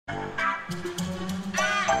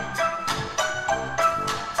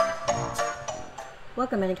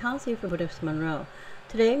Welcome, and Collins here for BrutusMonroe.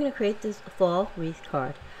 Today I'm going to create this fall wreath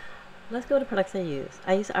card. Let's go to products I use.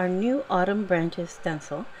 I use our new Autumn Branches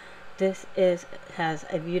stencil. This has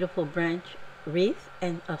a beautiful branch wreath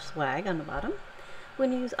and a swag on the bottom. We're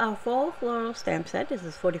going to use our Fall Floral stamp set. This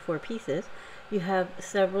is 44 pieces. You have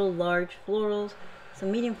several large florals,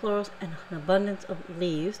 some medium florals, and an abundance of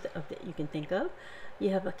leaves that you can think of. You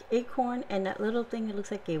have an acorn and that little thing that looks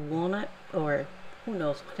like a walnut, or who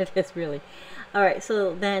knows what it is really. Alright,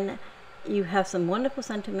 so then you have some wonderful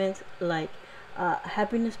sentiments like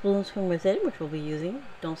happiness blooms from within, which we'll be using,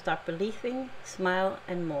 don't stop believing, smile,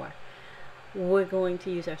 and more. We're going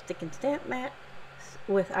to use our stick and stamp mat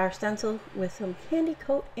with our stencil with some candy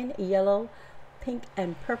coat in yellow, pink,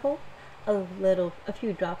 and purple, a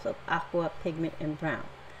few drops of aqua pigment in brown.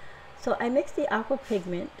 So I mixed the aqua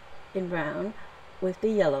pigment in brown with the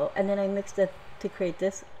yellow, and then I mixed it to create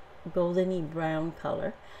this goldeny brown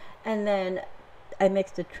color, and then I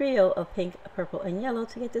mixed a trio of pink, purple, and yellow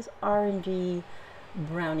to get this orangey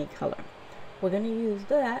brownie color. We're going to use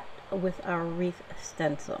that with our wreath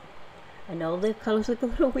stencil. I know the colors look a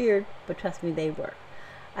little weird, but trust me, they work.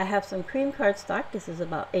 I have some cream cardstock. This is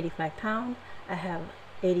about 85 pounds. I have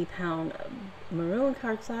 80-pound maroon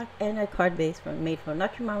cardstock and a card base made from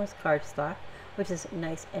Not Your Mama's cardstock, which is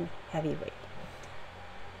nice and heavyweight.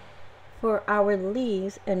 For our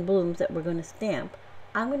leaves and blooms that we're going to stamp,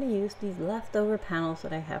 I'm going to use these leftover panels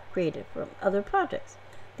that I have created from other projects.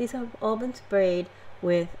 These have all been sprayed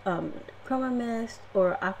with Chroma mist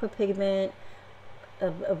or aqua pigment,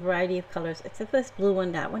 a variety of colors, except for this blue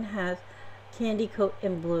one. That one has candy coat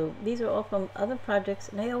in blue. These are all from other projects,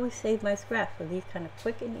 and I always save my scraps for these kind of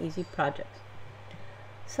quick and easy projects.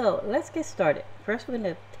 So let's get started. First, we're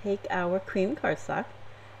going to take our cream cardstock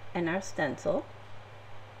and our stencil.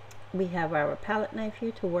 We have our palette knife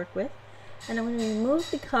here to work with, and I'm going to remove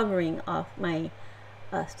the covering off my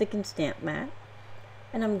stick and stamp mat,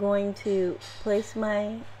 and I'm going to place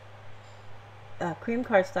my cream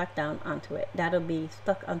cardstock down onto it. That'll be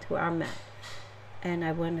stuck onto our mat. And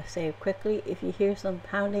I want to say quickly, if you hear some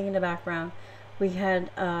pounding in the background, we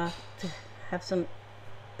had to have some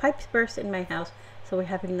pipes burst in my house, so we're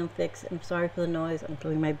having them fixed. I'm sorry for the noise. I'm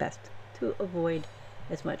doing my best to avoid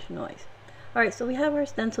as much noise. Alright, so we have our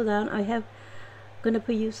stencil down. I have going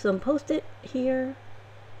to use some post-it here,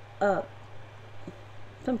 some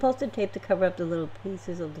post-it tape to cover up the little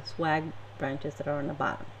pieces of the swag branches that are on the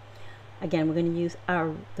bottom. Again, we're going to use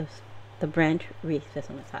the branch wreath that's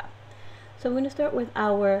on the top. So we're going to start with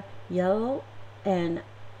our yellow candy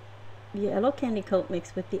coat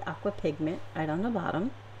mixed with the aqua pigment right on the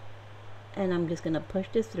bottom, and I'm just going to push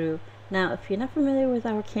this through. Now, if you're not familiar with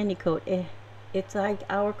our candy coat, it's like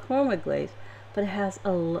our Chroma glaze, but it has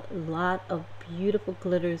a lot of beautiful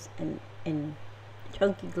glitters and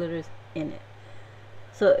chunky glitters in it.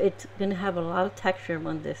 So it's going to have a lot of texture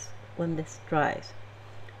when this dries.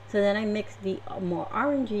 So then I mix the more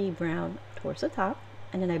orangey brown towards the top,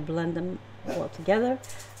 and then I blend them all together.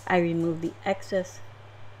 I remove the excess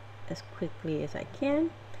as quickly as I can,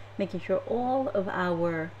 making sure all of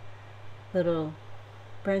our little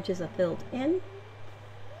branches are filled in.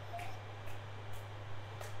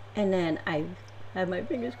 And then I have my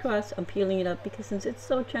fingers crossed. I'm peeling it up because since it's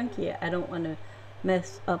so chunky, I don't want to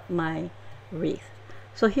mess up my wreath.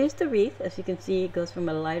 So here's the wreath. As you can see, it goes from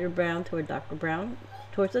a lighter brown to a darker brown.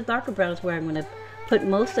 Towards the darker brown is where I'm going to put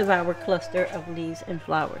most of our cluster of leaves and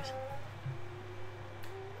flowers.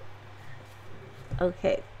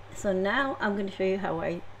 Okay, so now I'm going to show you how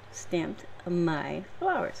I stamped my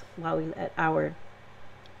flowers while we let our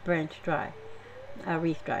branch dry, our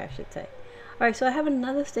wreath dry, I should say. Alright, so I have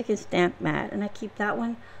another stick and stamp mat, and I keep that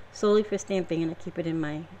one solely for stamping, and I keep it in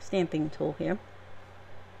my stamping tool here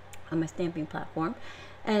on my stamping platform.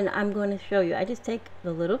 And I'm going to show you, I just take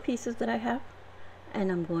the little pieces that I have,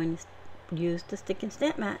 and I'm going to use the stick and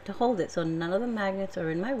stamp mat to hold it so none of the magnets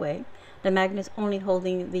are in my way. The magnet's only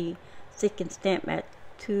holding the stick and stamp mat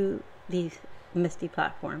to the misty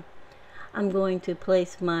platform. I'm going to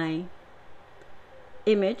place my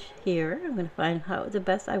image here. I'm going to find how the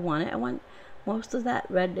best I want it. I want most of that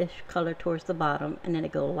reddish color towards the bottom, and then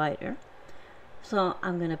it go lighter. So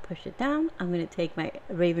I'm going to push it down. I'm going to take my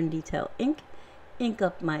Raven Detail ink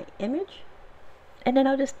up my image, and then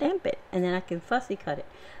I'll just stamp it, and then I can fussy cut it.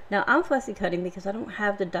 Now I'm fussy cutting because I don't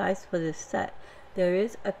have the dies for this set. There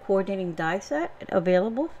is a coordinating die set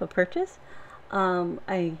available for purchase.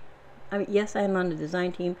 Yes, I am on the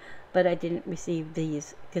design team, but I didn't receive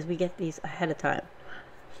these because we get these ahead of time.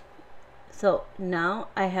 So now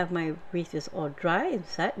I have my wreath is all dry and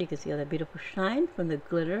set. You can see all the beautiful shine from the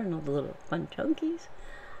glitter and all the little fun chunkies.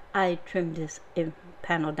 I trimmed this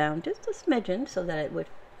panel down just a smidgen so that it would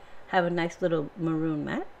have a nice little maroon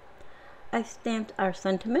mat. I stamped our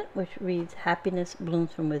sentiment, which reads "Happiness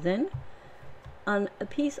blooms from within," on a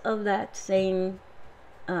piece of that same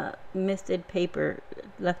misted paper,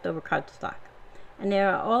 leftover cardstock. And there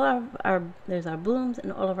are all there's our blooms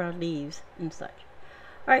and all of our leaves and such.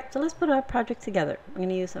 Alright, so let's put our project together. I'm going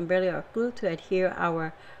to use some Barely Art glue to adhere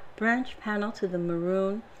our branch panel to the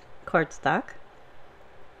maroon cardstock.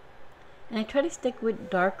 And I try to stick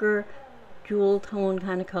with darker jewel tone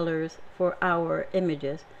kind of colors for our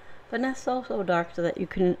images, but not so dark so that you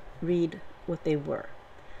couldn't read what they were.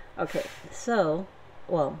 Okay, so,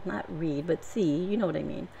 well, not read, but see, you know what I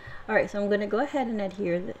mean. Alright, so I'm going to go ahead and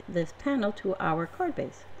adhere this panel to our card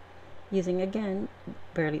base, using, again,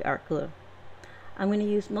 Barely Art glue. I'm going to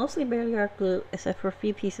use mostly Barely Art glue, except for a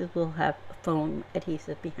few pieces will have foam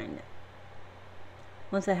adhesive behind it.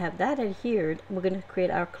 Once I have that adhered, we're going to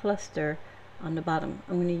create our cluster on the bottom.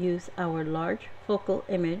 I'm going to use our large focal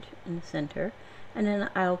image in the center, and then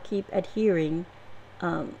I'll keep adhering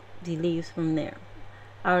the leaves from there.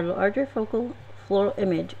 Our larger focal floral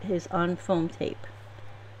image is on foam tape.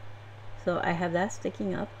 So I have that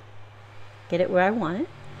sticking up, get it where I want it,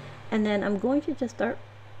 and then I'm going to just start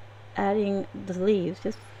adding the leaves,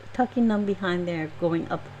 just tucking them behind there, going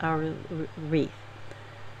up our wreath.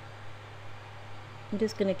 I'm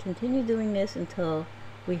just going to continue doing this until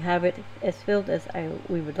we have it as filled as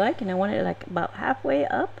we would like, and I want it like about halfway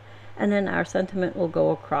up, and then our sentiment will go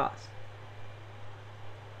across.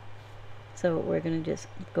 So we're going to just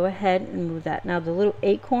go ahead and move that. Now the little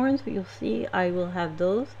acorns, you'll see I will have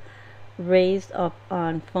those raised up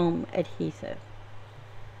on foam adhesive.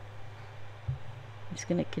 I'm just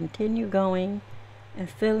going to continue going and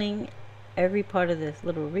filling every part of this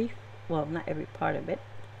little wreath. Well, not every part of it,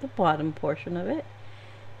 the bottom portion of it.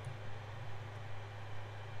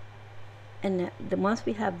 And then once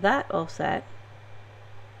we have that all set,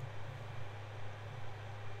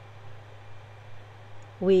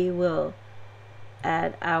 we will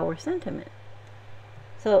add our sentiment.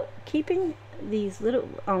 So keeping these little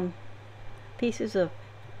pieces of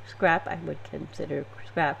scrap, I would consider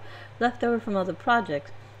scrap, left over from other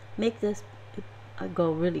projects, make this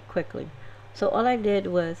go really quickly. So all I did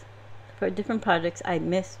was, for different projects, I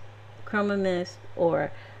missed Chroma mist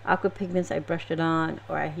or Aqua pigments, I brushed it on,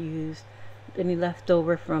 or I used any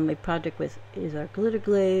leftover from a project with our glitter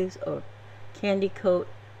glaze or candy coat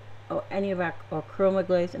or any of our Chroma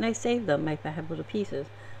glaze, and I saved them if I have little pieces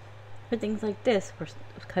for things like this, for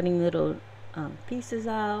cutting little pieces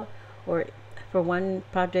out, or for one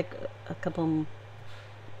project a couple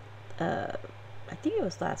I think it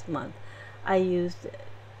was last month, I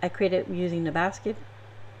created using the basket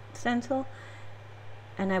stencil,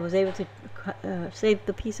 and I was able to save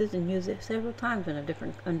the pieces and use it several times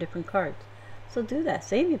on different cards. So do that,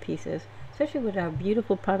 save your pieces, especially with our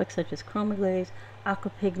beautiful products such as Chroma Glaze, Aqua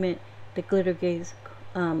Pigment, the Glitter Glaze,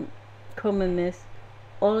 Chroma Mist.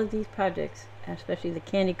 All of these projects, especially the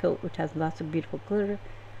Candy Coat, which has lots of beautiful glitter,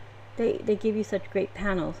 they give you such great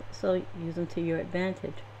panels, so use them to your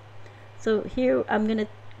advantage. So here I'm going to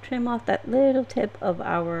trim off that little tip of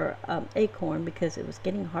our acorn because it was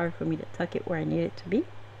getting hard for me to tuck it where I need it to be.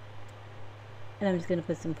 And I'm just going to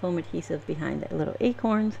put some foam adhesive behind the little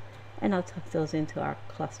acorns, and I'll tuck those into our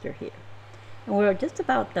cluster here. And we're just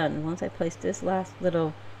about done. Once I place this last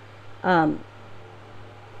little acorn,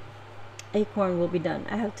 will be done.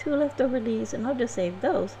 I have 2 leftover leaves, and I'll just save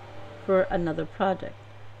those for another project.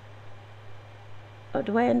 Oh,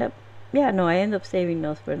 do I end up? Yeah, no, I end up saving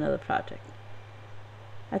those for another project.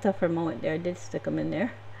 I thought for a moment there I did stick them in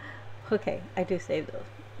there. Okay, I do save those.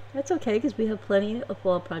 That's okay, because we have plenty of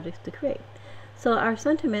fall projects to create. So our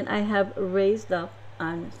sentiment I have raised up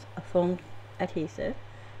on a foam adhesive,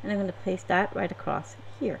 and I'm going to place that right across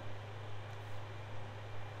here.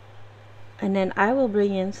 And then I will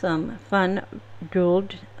bring in some fun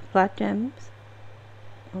jeweled flat gems.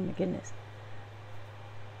 Oh my goodness.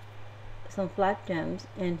 Some flat gems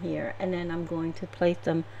in here, and then I'm going to place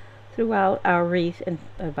them throughout our wreath and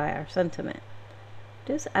by our sentiment.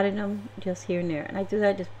 Just adding them just here and there, and I do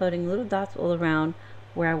that just putting little dots all around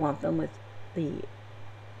where I want them with the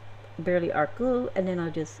Barely Art glue, and then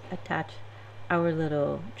I'll just attach our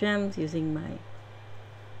little gems using my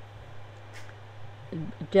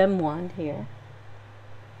gem wand here.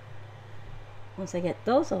 Once I get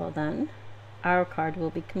those all done, our card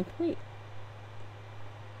will be complete.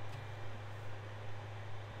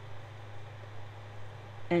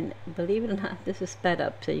 And believe it or not, this is sped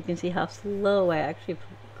up, so you can see how slow I actually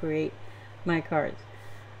create my cards.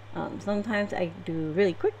 Sometimes I do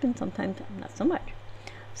really quick and sometimes not so much.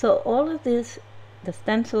 So all of this, the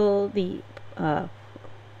stencil, the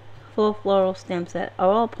Fall Floral stamp set are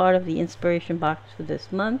all part of the inspiration box for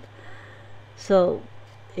this month. So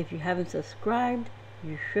if you haven't subscribed,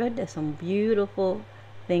 you should. There's some beautiful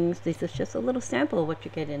things. This is just a little sample of what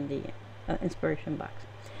you get in the inspiration box.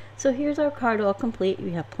 So here's our card all complete.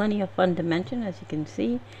 We have plenty of fun dimension, as you can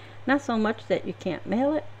see. Not so much that you can't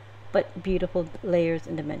mail it, but beautiful layers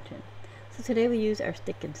and dimension. So today we use our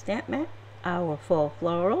stick and stamp mat, our Fall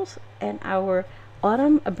Florals, and our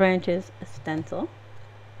Autumn Branches stencil.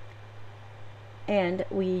 And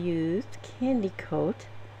we used Candy Coat,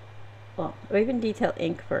 well, Raven Detail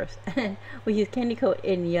ink first. And we used Candy Coat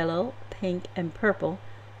in yellow, pink, and purple.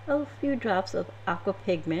 A few drops of Aqua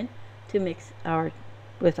Pigment to mix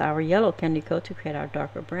with our yellow Candy Coat to create our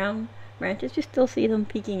darker brown branches. You still see them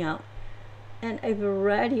peeking out. And a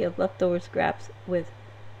variety of leftover scraps with,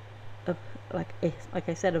 like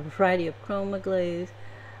I said, a variety of Chroma Glaze,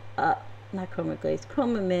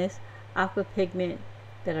 Chroma Mist, Aqua Pigment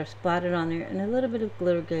that are splattered on there, and a little bit of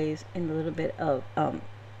glitter glaze and a little bit of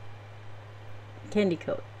Candy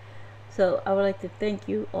Coat. So I would like to thank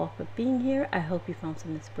you all for being here. I hope you found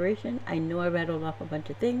some inspiration. I know I rattled off a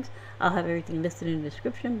bunch of things. I'll have everything listed in the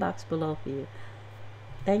description box below for you.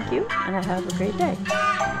 Thank you, and I have a great day.